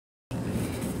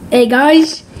Hey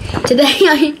guys, today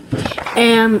I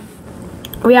am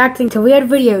reacting to weird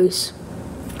videos.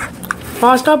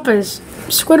 First up is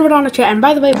Squidward on the chat. And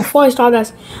by the way, before I start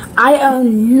this, I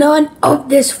own none of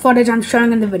this footage I'm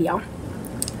showing in the video.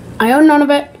 I own none of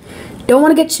it. Don't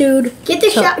want to get sued. Give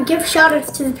shout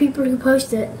outs to the people who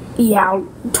post it. Yeah, I'll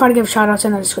try to give shout outs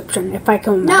in the description if I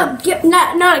can. No,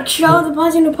 show the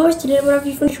person who posted it whenever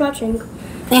you finish watching.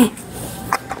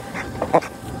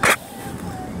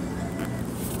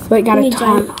 Wait, got a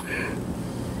time.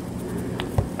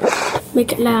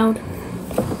 Make it loud.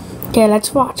 Okay,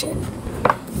 let's watch it.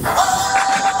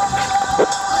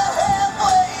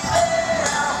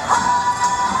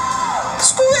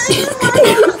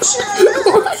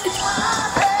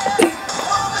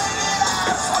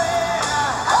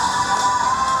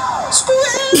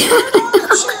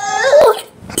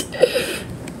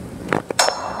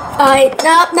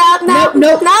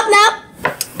 Nope.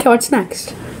 Okay, what's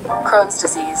next? Crohn's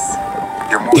disease.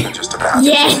 You're more than just a pathogen.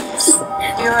 Yes!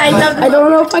 I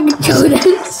don't know if I can show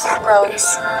this.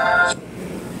 Crohn's.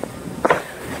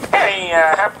 Hey,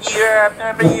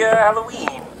 happy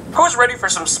Halloween. Who's ready for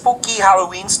some spooky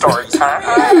Halloween stories, huh?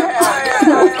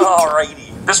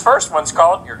 Alrighty. This first one's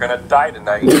called You're Gonna Die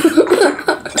Tonight.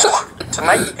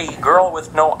 Tonight, a girl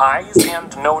with no eyes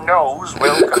and no nose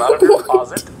will come out of her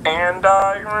closet and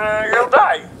you'll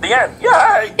die. The end.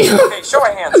 Yay! Okay, show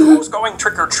of hands. Who's going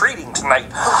trick-or-treating tonight?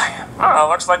 Oh,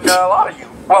 looks like a lot of you.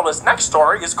 Well, this next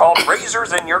story is called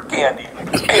Razors in Your Candy.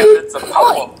 And it's a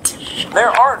poem. There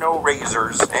are no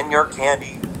razors in your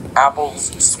candy,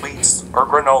 apples, sweets, or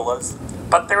granolas.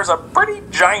 But there's a pretty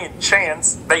giant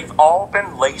chance they've all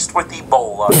been laced with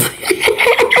Ebola.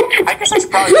 I guess I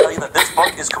should probably tell you that this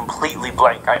book is completely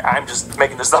blank. I'm just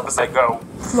making this up as I go.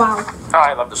 Wow. Oh,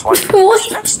 I love this one.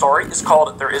 This next story is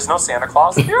called There Is No Santa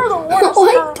Claus. You're the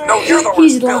worst. No, you're the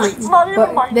worst, Billy. It's not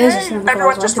even my name.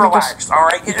 Everyone just relax,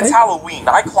 alright? It's Halloween.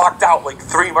 I clocked out like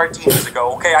 3 martinis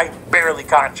ago, okay? I'm barely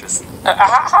conscious.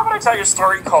 How about I tell you a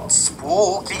story called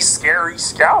Spooky Scary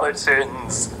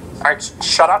Skeletons? Alright,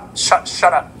 shut up. Shut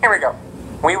up. Here we go.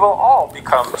 We will all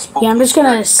become spooky. Yeah, I'm just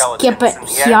gonna skip it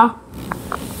here.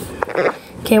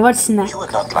 Okay, what's next? You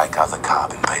would not like other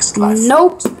carbon-based life.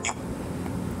 Nope.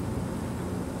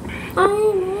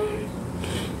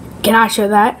 Can I show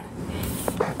that?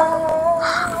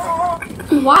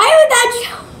 Why would that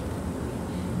show?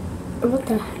 What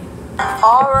the heck?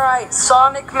 Alright,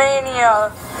 Sonic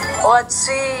Mania. Let's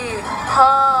see.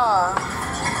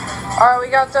 Alright, we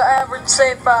got the average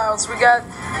save files. We got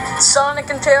Sonic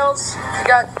and Tails, we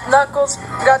got Knuckles,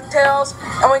 we got Tails,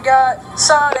 and we got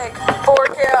Sonic, 4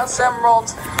 Chaos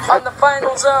Emeralds on the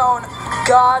final zone.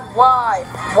 God, why?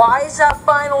 Why is that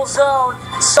final zone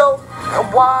so...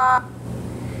 why?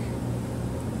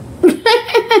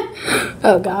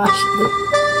 Oh gosh.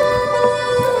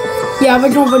 Yeah,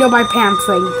 original video by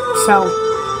Pantry, so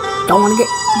don't wanna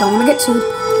get sued.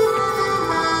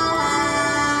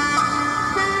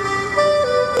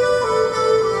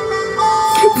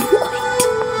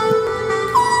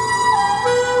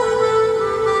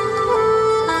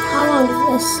 How long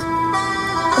is this?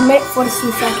 A minute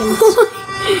 42 seconds.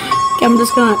 Okay, I'm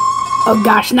just gonna. Oh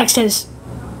gosh, next is.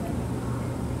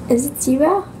 Is it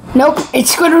Zero? Nope,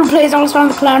 it's Squidward plays All Star on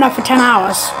the Clarinet for 10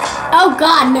 hours. Oh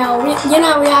god, no. You're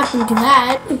not reacting to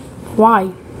that. Why?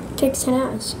 It takes 10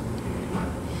 hours.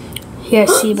 Here,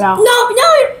 Seabell. No!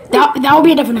 That will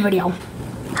be a different video.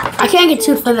 I can't get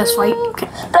sued for this, right? Okay.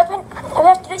 But I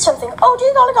have to do something. Oh,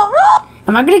 dear golly god.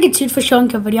 Am I gonna get sued for showing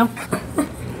a video?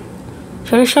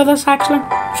 Should I show this actually?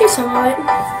 Show some of it.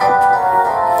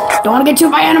 Don't wanna get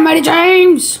sued by Animated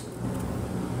James!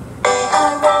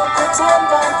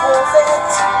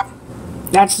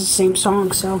 That's the same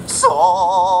song, so.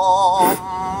 Somebody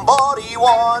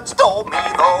once told me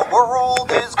the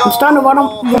world is I'm starting to wonder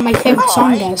what my favorite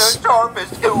song is. The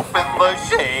sharpest tooth in the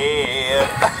shed.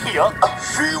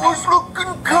 She was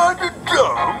looking kinda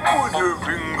dumb with her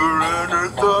finger and her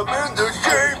thumb in the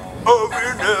shape of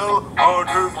an L on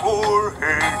her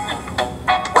forehead.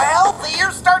 Well, the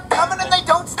years start coming and they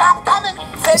don't stop coming.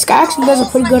 This guy actually does a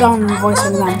pretty good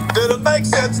voicing them. Did it make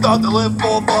sense not to live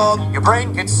for fun? Your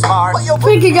brain gets smart. But your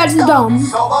Think gets dumb.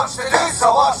 So much to do,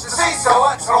 so much to see, so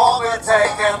much wrong to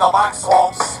take in the black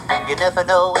swamps. You never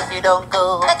know if you don't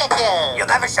go. Look at you. You'll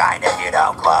never shine if you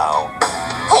don't glow.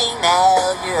 Hey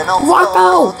now, you're an old Wacko!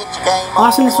 soul. Get your game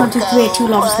Awesomeness on. 12382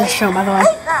 loves this show, by the way.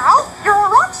 Hey now, you're a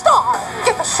rock star.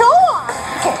 Get the show on.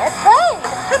 Get paid.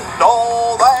 And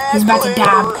all that He's about to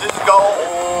dab. glitters is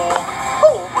gold.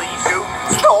 Holy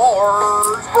shooting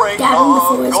stars, break Dabbing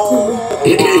before it's cool.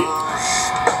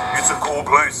 It's a cool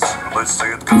place. Let's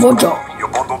say it goes Mojo. You're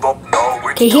bundled up now.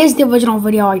 Okay, here's the original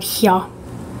video right here.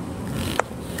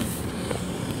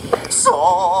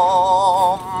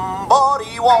 Somebody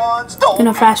once told I'm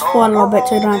gonna fast forward a little bit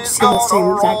so you don't have to see the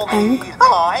same exact thing.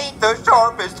 I ain't the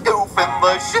sharpest goof in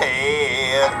the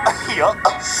shed. Yeah.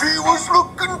 She was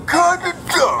looking kinda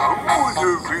dumb with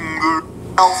her finger.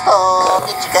 Don't stop,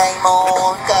 get your game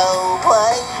on, go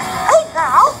play. Hey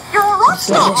now, you're a rock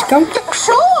So let's go.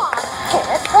 Sure,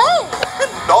 can't play.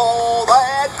 And all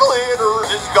that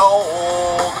glitters is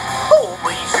gold.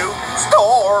 Only shooting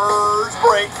stars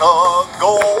break the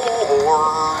gorge.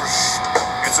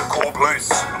 It's a cold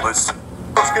place. Listen.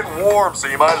 It's getting warm, so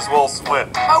you might as well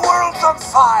swim. My world's on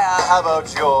fire, how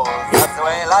about yours? That's the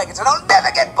way I like it, and I'll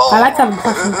never get bored. I like that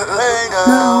impression. Hey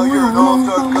now, you're gonna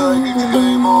start playing your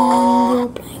game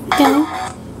on. Okay.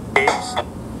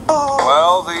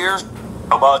 Well, the year's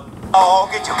about. I'll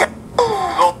get you.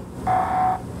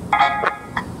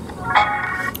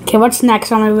 Okay, what's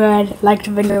next on my red liked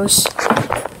videos?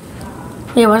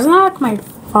 Yeah, wasn't that like my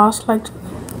first liked?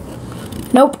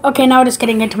 Nope. Okay, now we're just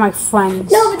getting into my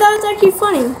friends. No, but that was actually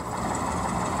funny.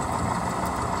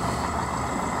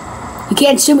 You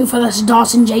can't sue me for this,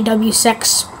 Dawson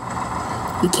JW6.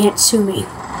 You can't sue me.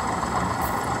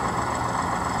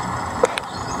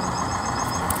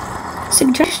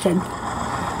 Suggestion.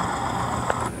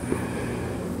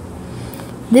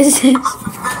 This is.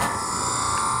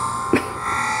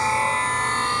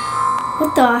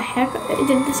 What the heck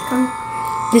did this come?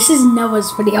 This is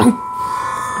Noah's video.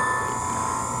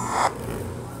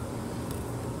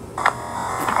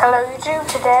 Hello YouTube,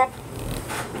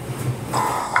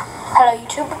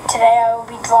 today I will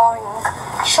be drawing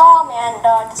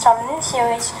Charmander to start a new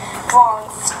series, drawing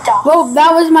stuff. Well,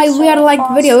 that was my weird liked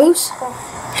videos.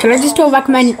 Should I just do a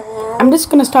recommend? I'm just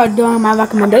gonna start doing my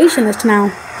recommendation list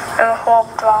now. I'm a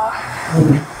horrible drawer.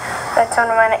 That's one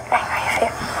of my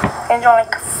nicknames. I draw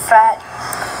like fat.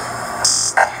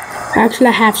 Actually,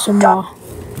 I have some more.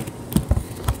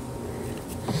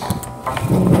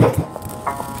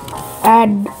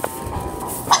 Add.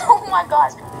 Oh my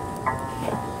god.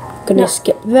 Gonna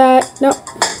skip that. Nope.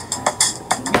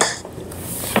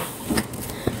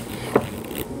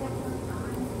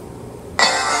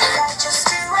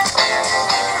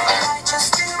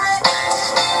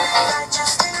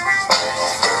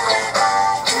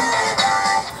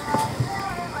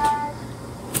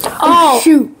 Oh,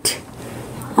 Shoot.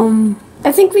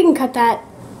 I think we can cut that.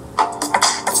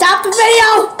 Stop the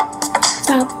video!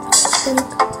 Stop.